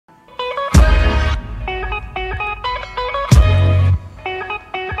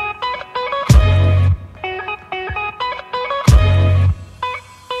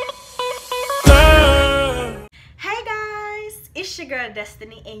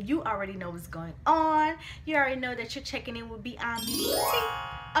destiny, and you already know what's going on. You already know that you're checking in with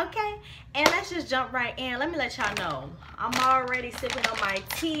BeyondBeaute, okay? And let's just jump right in. Let me let y'all know, I'm already sipping on my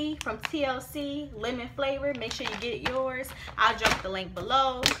tea from TLC, lemon flavor. Make sure you get yours. I'll drop the link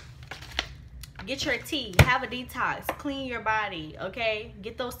below. Get your tea, have a detox, clean your body, okay?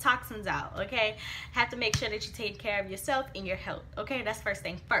 Get those toxins out, okay? Have to make sure that you take care of yourself and your health, okay? That's first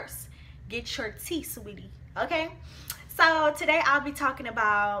thing first. Get your tea, sweetie, okay? So today I'll be talking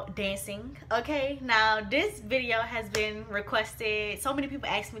about dancing, okay? Now this video has been requested. So many people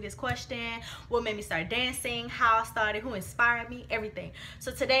asked me this question. What made me start dancing, how I started, who inspired me, everything.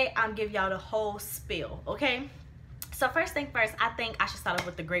 So today I'm giving y'all the whole spiel, okay? So first thing first, I think I should start off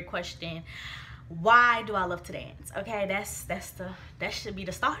with the great question. Why do I love to dance? Okay, that should be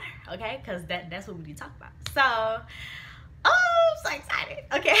the starter, okay? Because that's what we need to talk about. So, oh, I'm so excited.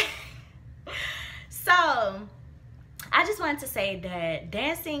 Okay. So, I just wanted to say that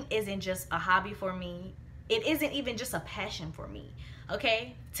dancing isn't just a hobby for me. It isn't even just a passion for me,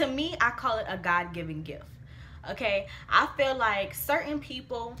 okay? To me, I call it a God-given gift, okay? I feel like certain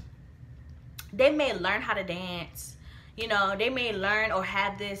people, they may learn how to dance, you know, they may learn or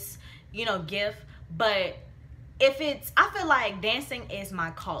have this, you know, gift, but I feel like dancing is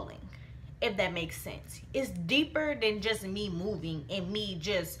my calling, if that makes sense. It's deeper than just me moving and me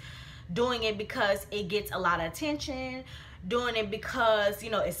just doing it because it gets a lot of attention, doing it because, you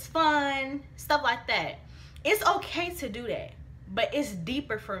know, it's fun, stuff like that. It's okay to do that, but it's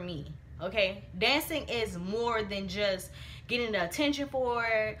deeper for me, okay? Dancing is more than just getting the attention for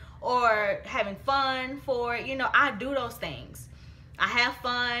it or having fun for it. You know, I do those things. I have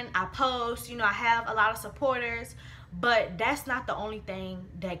fun, I post, you know, I have a lot of supporters, but that's not the only thing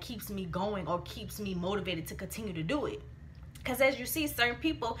that keeps me going or keeps me motivated to continue to do it. Because as you see, certain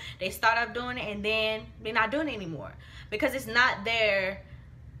people, they start up doing it and then they're not doing it anymore because it's not their,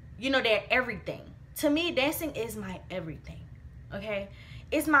 you know, their everything. To me, dancing is my everything, okay?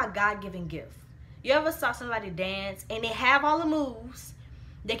 It's my God-given gift. You ever saw somebody dance and they have all the moves,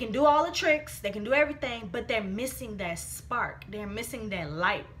 they can do all the tricks, they can do everything, but they're missing that spark. They're missing that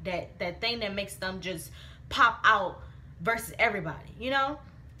light, that thing that makes them just pop out versus everybody, you know?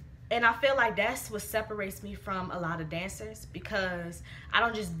 And I feel like that's what separates me from a lot of dancers, because I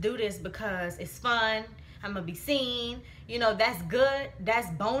don't just do this because it's fun, I'm gonna be seen, you know, that's good, that's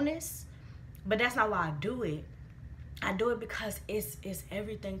bonus, but that's not why I do it. I do it because it's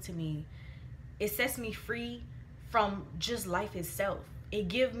everything to me. It sets me free from just life itself. It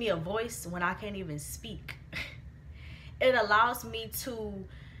gives me a voice when I can't even speak. It allows me to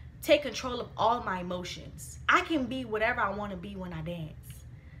take control of all my emotions. I can be whatever I want to be when I dance.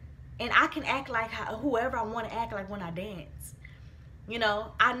 And I can act like whoever I want to act like when I dance. You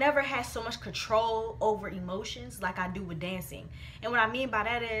know, I never had so much control over emotions like I do with dancing. And what I mean by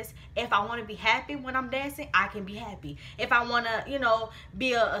that is, if I want to be happy when I'm dancing, I can be happy. If I want to, you know,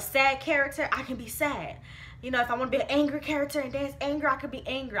 be a sad character, I can be sad. You know, if I want to be an angry character and dance anger, I could be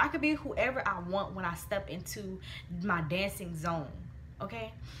angry. I could be whoever I want when I step into my dancing zone,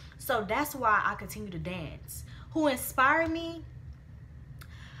 okay? So that's why I continue to dance. Who inspired me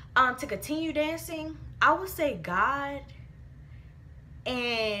to continue dancing? I would say God,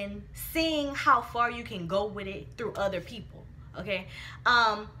 and seeing how far you can go with it through other people, okay?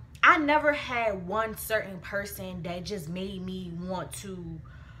 I never had one certain person that just made me want to,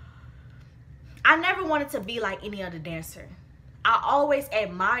 I never wanted to be like any other dancer. I always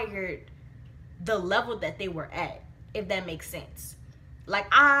admired the level that they were at, if that makes sense. Like,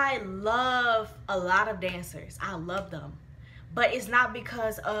 I love a lot of dancers. I love them. But it's not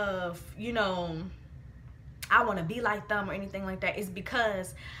because of, you know, I want to be like them or anything like that. It's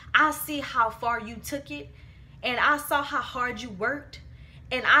because I see how far you took it, and I saw how hard you worked,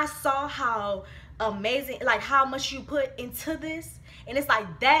 and I saw how amazing, like how much you put into this. And it's like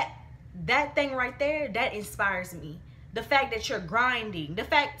that thing right there, that inspires me. The fact that you're grinding, the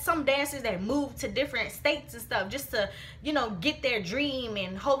fact some dancers that move to different states and stuff just to, you know, get their dream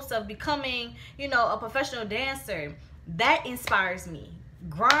in hopes of becoming, you know, a professional dancer, that inspires me.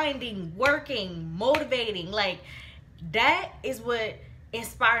 Grinding, working, motivating, like that is what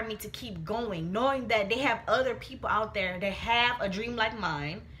inspired me to keep going, knowing that they have other people out there that have a dream like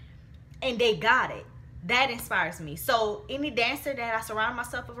mine and they got it. That inspires me. So any dancer that I surround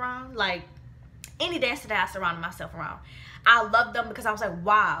myself around, like any dancer that I surrounded myself around, I love them because I was like,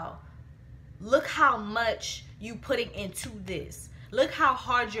 wow, look how much you putting into this. Look how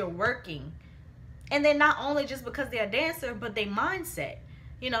hard you're working. And then not only just because they're a dancer, but their mindset,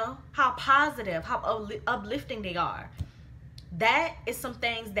 you know, how positive, how uplifting they are. that is some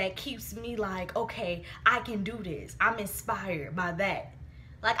things that keeps me like, okay, I can do this. I'm inspired by that.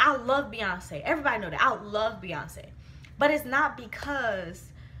 Like, I love Beyonce. Everybody know that. I love Beyonce. But it's not because,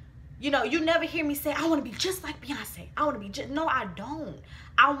 you know, you never hear me say, I want to be just like Beyonce. I want to be just, no, I don't.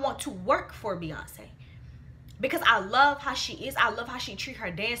 I want to work for Beyonce. Because I love how she is. I love how she treats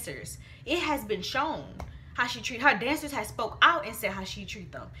her dancers. It has been shown how she treat her dancers, has spoke out and said how she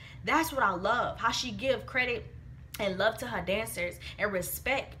treat them. That's what I love. How she give credit and love to her dancers and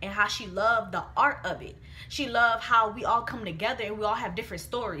respect, and how she loved the art of it. She loved how we all come together and we all have different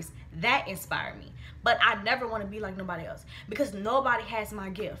stories. That inspired me. But I never want to be like nobody else, because nobody has my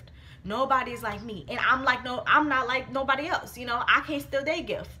gift. Nobody's like me, and I'm not like nobody else. You know, I can't steal their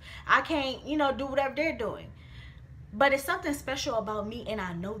gift. I can't, you know, do whatever they're doing. But it's something special about me, and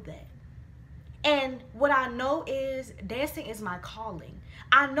I know that. And what I know is dancing is my calling.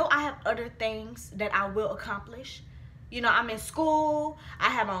 I know I have other things that I will accomplish. You know, I'm in school, I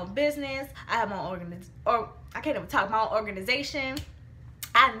have my own business, I have my own my own organization.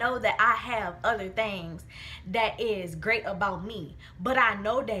 I know that I have other things that is great about me. But I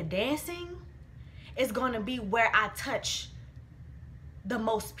know that dancing is going to be where I touch the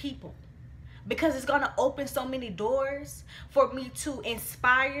most people. Because it's going to open so many doors for me to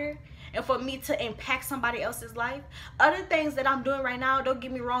inspire and for me to impact somebody else's life. Other things that I'm doing right now, don't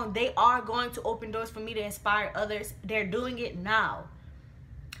get me wrong, they are going to open doors for me to inspire others. They're doing it now.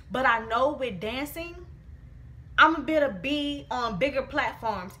 But I know with dancing, I'm gonna be able to be on bigger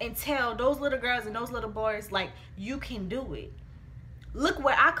platforms and tell those little girls and those little boys, like, you can do it. Look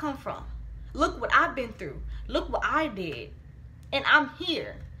where I come from. Look what I've been through. Look what I did. And I'm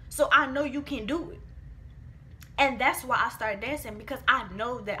here. So I know you can do it. And that's why I started dancing, because I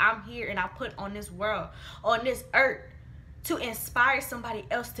know that I'm here and I put on this world, on this earth, to inspire somebody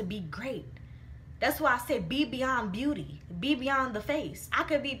else to be great. That's why I said be beyond beauty. Be beyond the face. I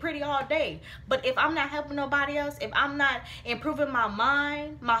could be pretty all day, but if I'm not helping nobody else, if I'm not improving my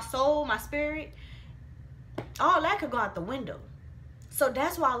mind, my soul, my spirit, all that could go out the window. So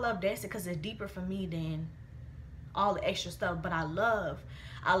that's why I love dancing, because it's deeper for me than all the extra stuff. But I love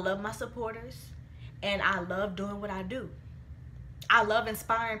my supporters, and I love doing what I do. I love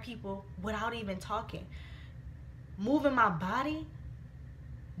inspiring people without even talking. Moving my body,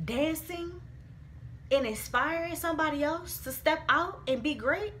 dancing, and inspiring somebody else to step out and be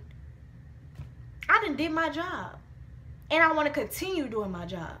great. I done did my job, and I want to continue doing my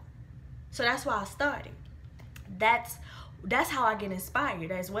job. So that's why I started. That's how I get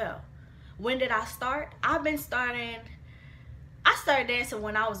inspired as well. When did I start? I started dancing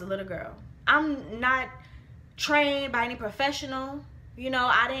when I was a little girl. I'm not trained by any professional. You know,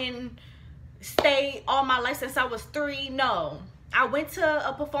 I didn't stay all my life since I was 3. No, I went to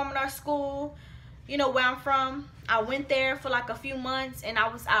a performing arts school, you know, where I'm from. I went there for like a few months and I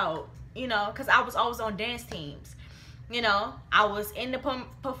was out, you know, because I was always on dance teams. You know, I was in the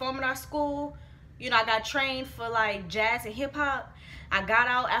performing arts school. You know, I got trained for like jazz and hip hop. I got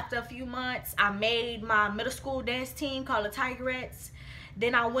out after a few months. I made my middle school dance team called the Tigerettes.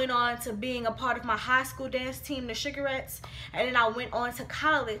 Then I went on to being a part of my high school dance team, the Sugarettes. And then I went on to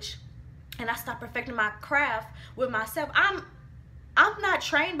college and I started perfecting my craft with myself. I'm not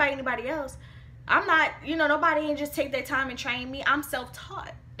trained by anybody else. I'm not, you know, nobody can just take their time and train me. I'm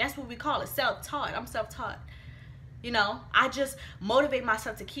self-taught. That's what we call it, self-taught. I'm self-taught. You know, I just motivate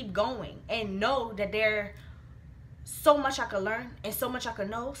myself to keep going and know that there's so much I could learn and so much I could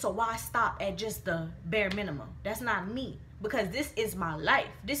know. So why stop at just the bare minimum? That's not me, because this is my life.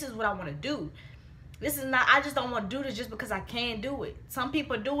 This is what I want to do. This is not, I just don't want to do this just because I can do it. Some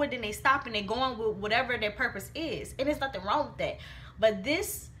people do it and they stop and they go on with whatever their purpose is. And there's nothing wrong with that. But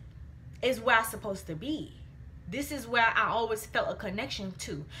this is where I'm supposed to be. This is where I always felt a connection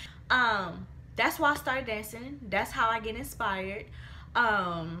to. That's why I started dancing. That's how I get inspired.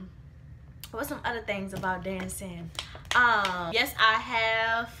 What's some other things about dancing? Yes, I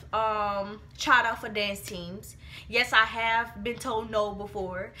have tried out for dance teams. Yes, I have been told no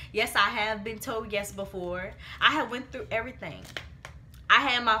before. Yes, I have been told yes before. I have went through everything. I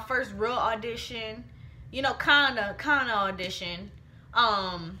had my first real audition, you know, kinda audition,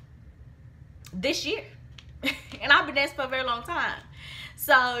 this year. And I've been dancing for a very long time.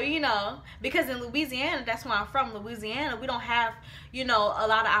 So, you know, because in Louisiana, that's where I'm from, Louisiana, we don't have, you know, a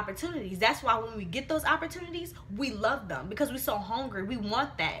lot of opportunities. That's why when we get those opportunities, we love them, because we're so hungry. We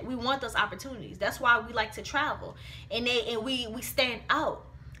want that. We want those opportunities. That's why we like to travel. And we stand out,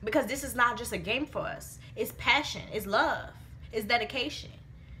 because this is not just a game for us. It's passion. It's love. It's dedication.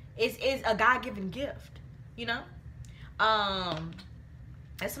 It's a God-given gift, you know?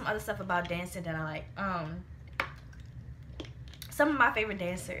 There's some other stuff about dancing that I like. some of my favorite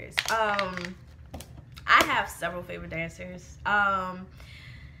dancers. I have several favorite dancers.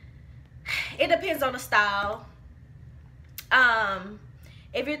 It depends on the style.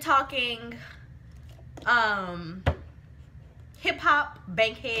 If you're talking hip hop,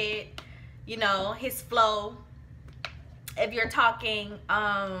 Bankhead, you know, his flow. If you're talking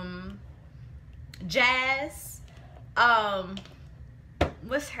jazz,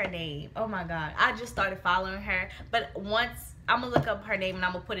 what's her name? Oh my god, I just started following her, but once I'm gonna look up her name and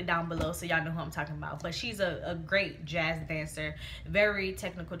I'm gonna put it down below so y'all know who I'm talking about. But she's a great jazz dancer, very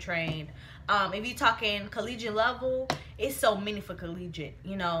technical trained. If you're talking collegiate level, it's so many for collegiate,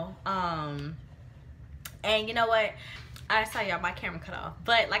 you know. And you know what, I saw y'all, my camera cut off,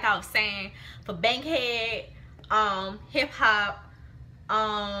 but like I was saying, for Bankhead, hip hop,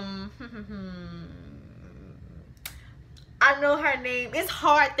 I know her name. It's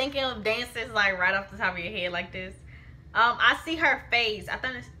hard thinking of dancers like right off the top of your head like this. I see her face. I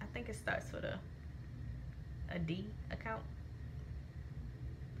think it starts with a D account.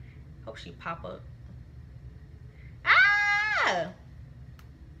 Hope she pop up. Ah!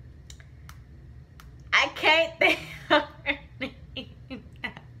 I can't think of her name.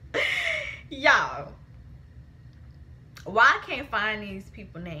 Y'all, why I can't find these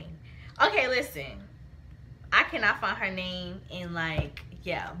people's names? Okay, listen. I cannot find her name in like,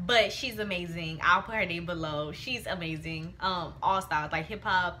 yeah, but she's amazing. I'll put her name below. She's amazing. All styles, like hip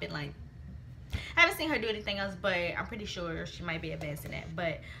hop and like, I haven't seen her do anything else, but I'm pretty sure she might be advanced in that.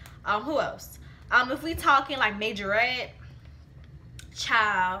 But who else? If we talking like majorette,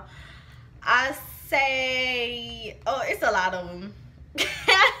 child, I say, oh, it's a lot of them.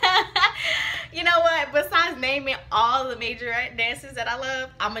 You know what? Besides naming all the majorette dancers that I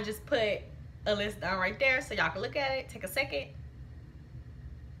love, I'm gonna just put a list down right there so y'all can look at it. Take a second.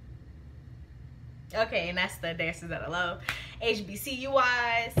 Okay, and that's the dancers that I love. HBCU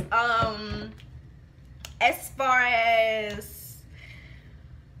wise, as far as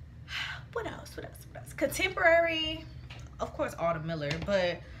what else? Contemporary, of course, Autumn Miller,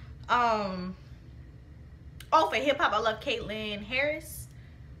 but oh, for hip hop, I love Caitlin Harris.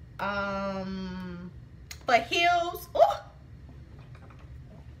 For heels, ooh,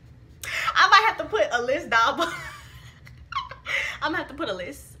 I might have to put a list down, but I'm gonna have to put a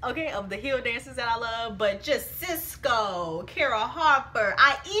list, okay, of the heel dancers that I love. But just Cisco, Kara Harper,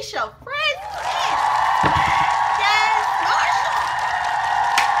 Aisha Francis, yes, Marsha.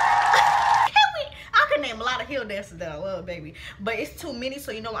 I could name a lot of heel dancers that I love, baby, but it's too many,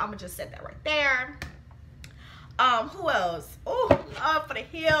 so you know what, I'm gonna just set that right there. Who else? Oh, love for the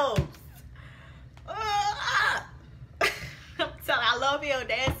heels. I'm telling you, I love heel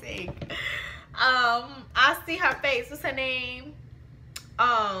dancing. I see her face. What's her name?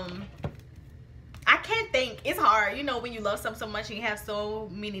 I can't think. It's hard, you know, when you love something so much and you have so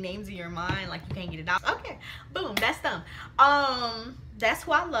many names in your mind, like you can't get it out. Okay, boom, that's them. That's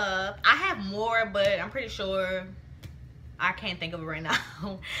who I love. I have more, but I'm pretty sure I can't think of it right now.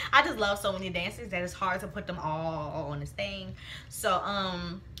 I just love so many dancers that it's hard to put them all on this thing. So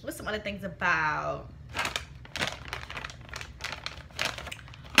what's some other things about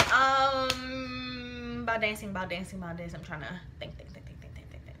dancing, I'm trying to think.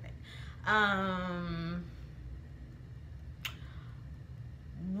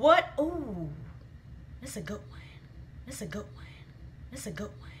 What? Ooh, it's a good one.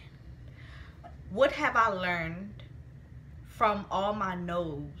 What have I learned from all my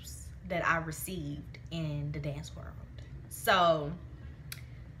no's that I received in the dance world? So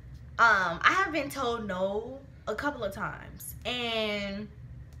I have been told no a couple of times, and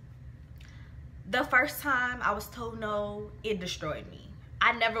the first time I was told no, it destroyed me.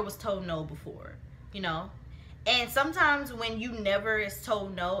 I never was told no before, you know. And sometimes when you never is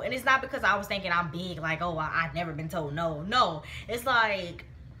told no, and it's not because I was thinking I'm big, like, oh, I've never been told no. No, it's like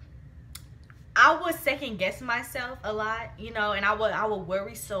I would second guess myself a lot, you know, and I would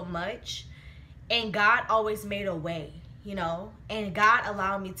worry so much. And God always made a way, you know, and God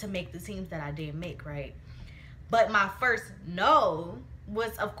allowed me to make the teams that I did make, right? But my first no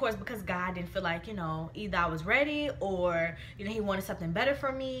was, of course, because God didn't feel like, you know, either I was ready or, you know, he wanted something better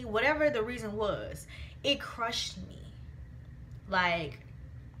for me. Whatever the reason was, it crushed me. Like,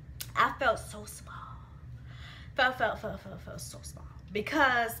 I felt so small. Felt so small.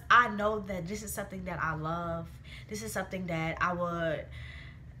 Because I know that this is something that I love. This is something that I would,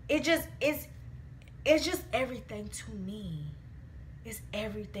 it's just everything to me. It's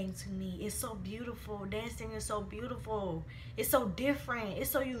everything to me. It's so beautiful. Dancing is so beautiful. It's so different.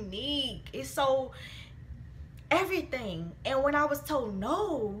 It's so unique. It's so everything. And when I was told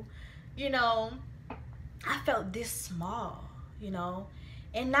no, you know, I felt this small, you know.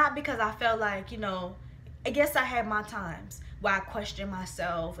 And not because I felt like, you know, I guess I had my times where I questioned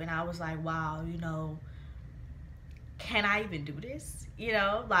myself and I was like, wow, you know, can I even do this? You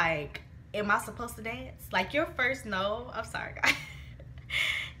know, like, am I supposed to dance? Like, your first no, I'm sorry, guys.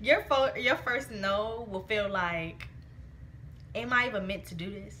 your first no will feel like, am I even meant to do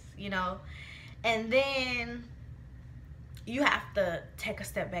this? You know? And then you have to take a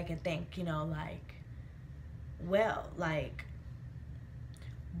step back and think, you know, like, well, like,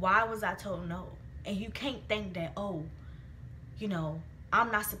 why was I told no? And you can't think that, oh, you know,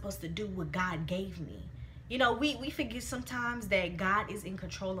 I'm not supposed to do what God gave me. You know, we forget sometimes that God is in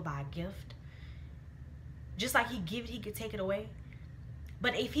control of our gift. Just like he give it, he could take it away.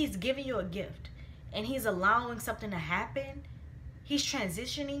 But if he's giving you a gift and he's allowing something to happen, he's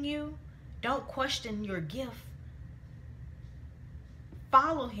transitioning you, don't question your gift.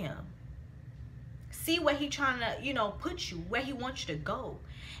 Follow him. See where he trying to, you know, put you, where he wants you to go.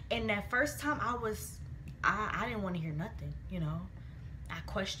 And that first time I didn't want to hear nothing, you know. I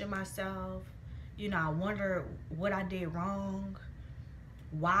questioned myself. You know, I wonder what I did wrong.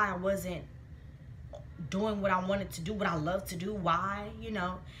 Why I wasn't doing what I wanted to do, what I love to do. Why, you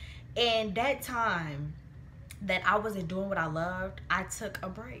know. And that time that I wasn't doing what I loved, I took a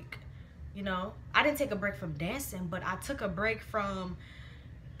break, you know. I didn't take a break from dancing, but I took a break from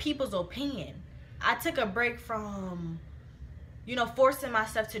people's opinion. I took a break from, you know, forcing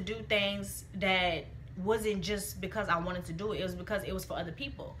myself to do things that wasn't just because I wanted to do it. It was because it was for other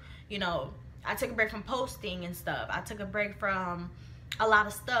people. You know, I took a break from posting and stuff. I took a break from a lot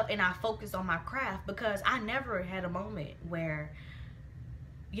of stuff, and I focused on my craft because I never had a moment where,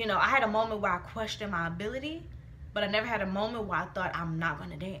 you know, I had a moment where I questioned my ability, but I never had a moment where I thought I'm not going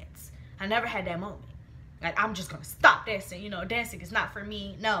to dance. I never had that moment. Like, I'm just going to stop dancing. You know, dancing is not for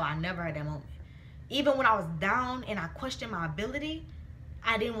me. No, I never had that moment. Even when I was down and I questioned my ability,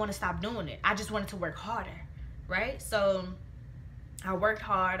 I didn't want to stop doing it. I just wanted to work harder, right? So I worked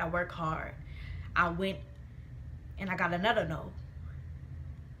hard. I went and I got another no.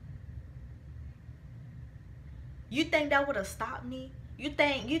 You think that would have stopped me? You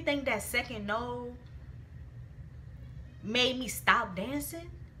think that second no made me stop dancing?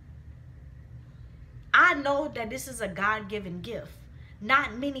 I know that this is a God-given gift.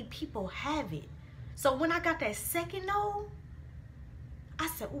 Not many people have it. So when I got that second no, I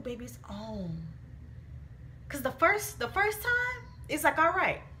said, oh, baby, it's on. Because the first time, it's like, all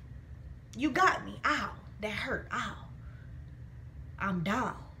right, you got me. Ow, that hurt. Ow, I'm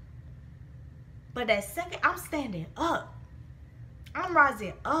down. But that second, I'm standing up. I'm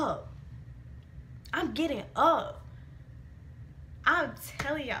rising up. I'm getting up. I'm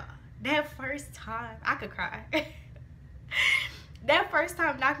telling y'all, that first time, I could cry. That first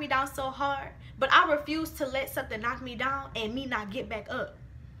time knocked me down so hard. But I refuse to let something knock me down and me not get back up.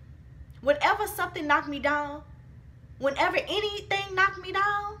 Whenever something knocked me down, whenever anything knocked me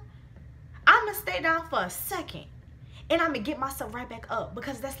down, I'm going to stay down for a second. And I'm going to get myself right back up.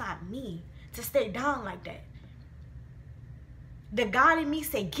 Because that's not me to stay down like that. The God in me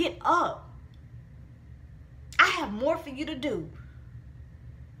said, get up. I have more for you to do.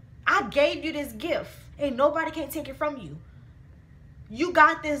 I gave you this gift. And nobody can take it from you. You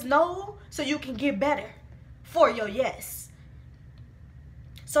got this no, so you can get better for your yes.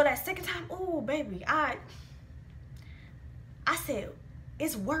 So that second time, oh, baby, I said,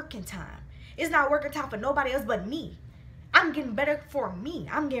 it's working time. It's not working time for nobody else but me. I'm getting better for me.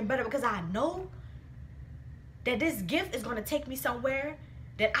 I'm getting better because I know that this gift is going to take me somewhere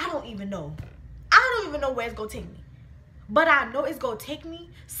that I don't even know. I don't even know where it's going to take me. But I know it's going to take me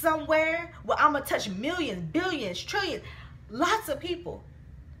somewhere where I'm going to touch millions, billions, trillions, lots of people.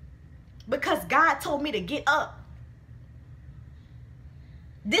 Because God told me to get up.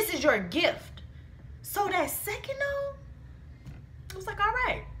 This is your gift. So that second no, I was like, all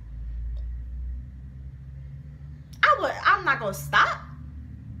right. I'm not going to stop.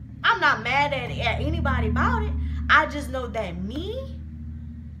 I'm not mad at anybody about it. I just know that me,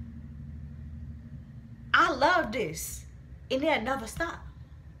 I love this. And it'll never stop.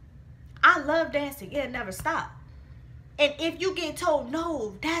 I love dancing. It'll never stop. And if you get told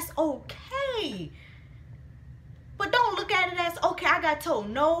no, that's okay. But don't look at it as, okay, I got told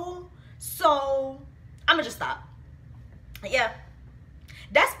no, so I'm going to just stop. Yeah.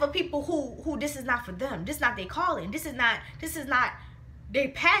 That's for people who this is not for them. This is not their calling. This is not their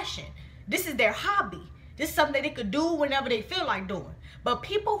passion. This is their hobby. This is something they could do whenever they feel like doing. But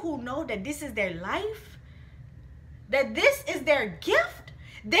people who know that this is their life, that this is their gift,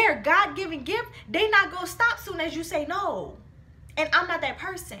 their God-given gift, they not going to stop soon as you say no. And I'm not that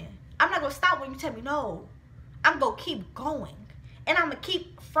person. I'm not going to stop when you tell me no. I'm going to keep going. And I'm going to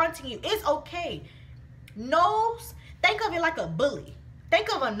keep fronting you. It's okay. No's, think of it like a bully.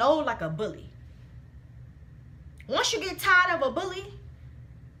 Think of a no like a bully. Once you get tired of a bully,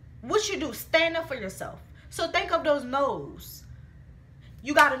 what you do? Stand up for yourself. So think of those no's.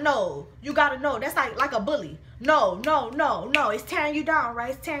 You gotta know. You gotta know. That's like a bully. No, no, no, no. It's tearing you down,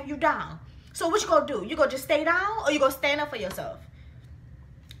 right? It's tearing you down. So what you gonna do? You gonna just stay down, or you gonna stand up for yourself?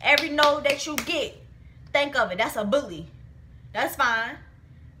 Every no that you get, think of it. That's a bully. That's fine.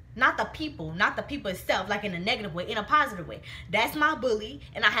 Not the people itself, like in a negative way, in a positive way. That's my bully,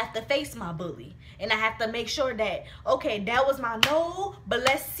 and I have to face my bully. And I have to make sure that, okay, that was my no, but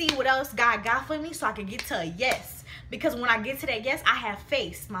let's see what else God got for me so I can get to a yes. Because when I get to that yes, I have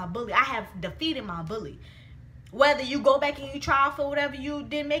faced my bully. I have defeated my bully. Whether you go back and you try for whatever you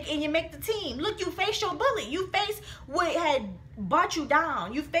didn't make and you make the team. Look, you face your bully. You face what had brought you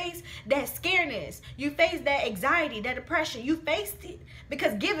down. You face that scaredness. You face that anxiety, that depression. You faced it.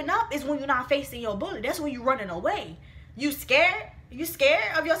 Because giving up is when you're not facing your bully. That's when you're running away. You scared? You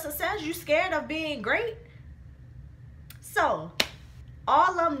scared of your success? You scared of being great? So,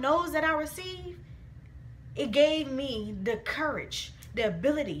 all them no's that I received, it gave me the courage, the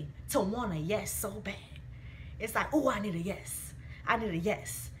ability to want a yes so bad. It's like, oh, I need a yes. I need a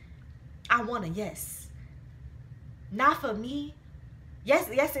yes. I want a yes. Not for me. Yes,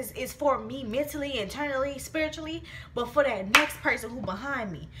 is for me mentally, internally, spiritually, but for that next person who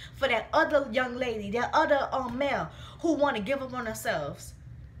behind me, for that other young lady, that other male who want to give up on themselves.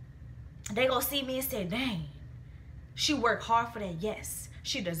 They gonna see me and say, dang, she worked hard for that yes.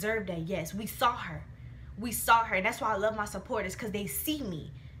 She deserved that yes. We saw her. We saw her. And that's why I love my supporters, because they see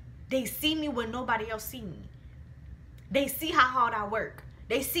me. They see me when nobody else see me. They see how hard I work.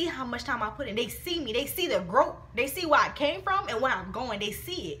 They see how much time I put in. They see me. They see the growth. They see where I came from and where I'm going. They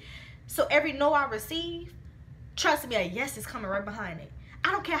see it. So every no I receive, trust me, a yes is coming right behind it.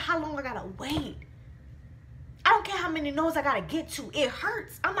 I don't care how long I gotta wait. I don't care how many no's I gotta get to. It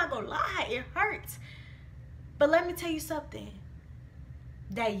hurts. I'm not gonna lie. It hurts. But let me tell you something.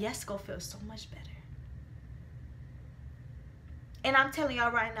 That yes gonna feel so much better. And I'm telling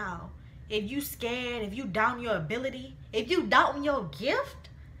y'all right now, if you scared, if you doubt your ability, if you doubt your gift,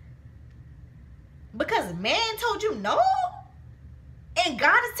 because man told you no, and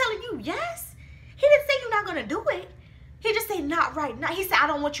God is telling you yes, he didn't say you're not going to do it. He just said not right now. He said, I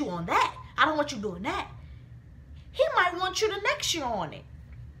don't want you on that. I don't want you doing that. He might want you the next year on it.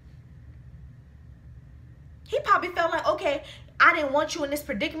 He probably felt like, okay, I didn't want you in this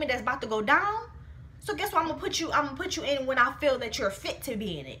predicament that's about to go down. So guess what? I'm gonna put you in when I feel that you're fit to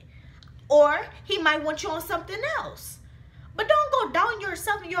be in it. Or he might want you on something else. But don't go down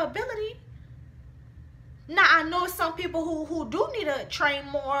yourself and your ability. Now, I know some people who do need to train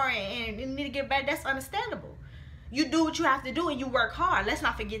more and need to get better. That's understandable. You do what you have to do and you work hard. Let's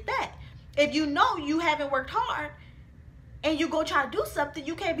not forget that. If you know you haven't worked hard and you go try to do something,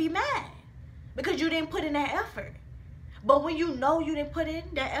 you can't be mad because you didn't put in that effort. But when you know you didn't put in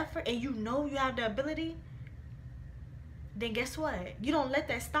that effort and you know you have the ability, then guess what? You don't let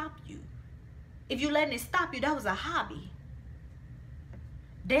that stop you. If you letting it stop you, that was a hobby.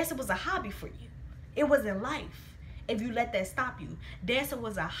 Dancing was a hobby for you. It wasn't life. If you let that stop you, dancing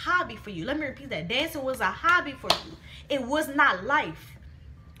was a hobby for you. Let me repeat that. Dancing was a hobby for you. It was not life.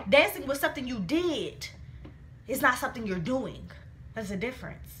 Dancing was something you did. It's not something you're doing. That's the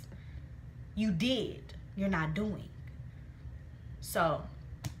difference. You did. You're not doing. So,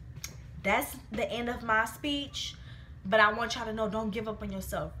 that's the end of my speech. But I want y'all to know, don't give up on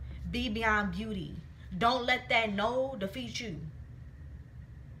yourself. Be beyond beauty. Don't let that no defeat you.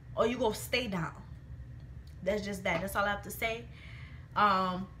 Or you gonna stay down. That's just that. That's all I have to say.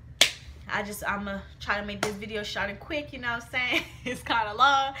 I'm gonna try to make this video short and quick, you know what I'm saying? It's kind of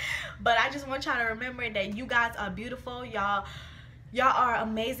long. But I just want y'all to remember that you guys are beautiful. Y'all are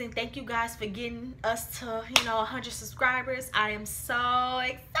amazing. Thank you guys for getting us to, 100 subscribers. I am so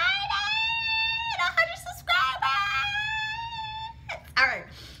excited. 100 subscribers. All right.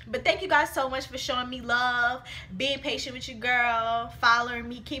 But thank you guys so much for showing me love, being patient with your girl, following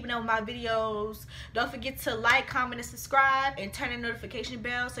me, keeping up with my videos. Don't forget to like, comment, and subscribe, and turn the notification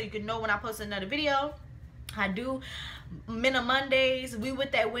bell so you can know when I post another video. I do Mena Mondays, We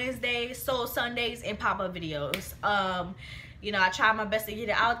With That Wednesdays, Soul Sundays, and pop-up videos. I try my best to get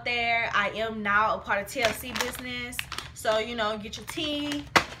it out there. I am now a part of TLC business. So, get your tea.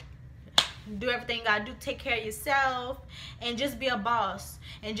 Do everything you gotta do. Take care of yourself. And just be a boss.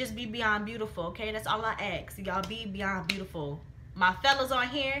 And just be beyond beautiful, okay? That's all I ask. Y'all be beyond beautiful. My fellas on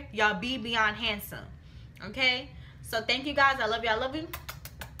here, y'all be beyond handsome. Okay? So thank you guys. I love you. I love you.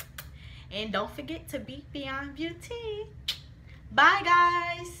 And don't forget to be beyond beauty. Bye,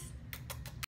 guys.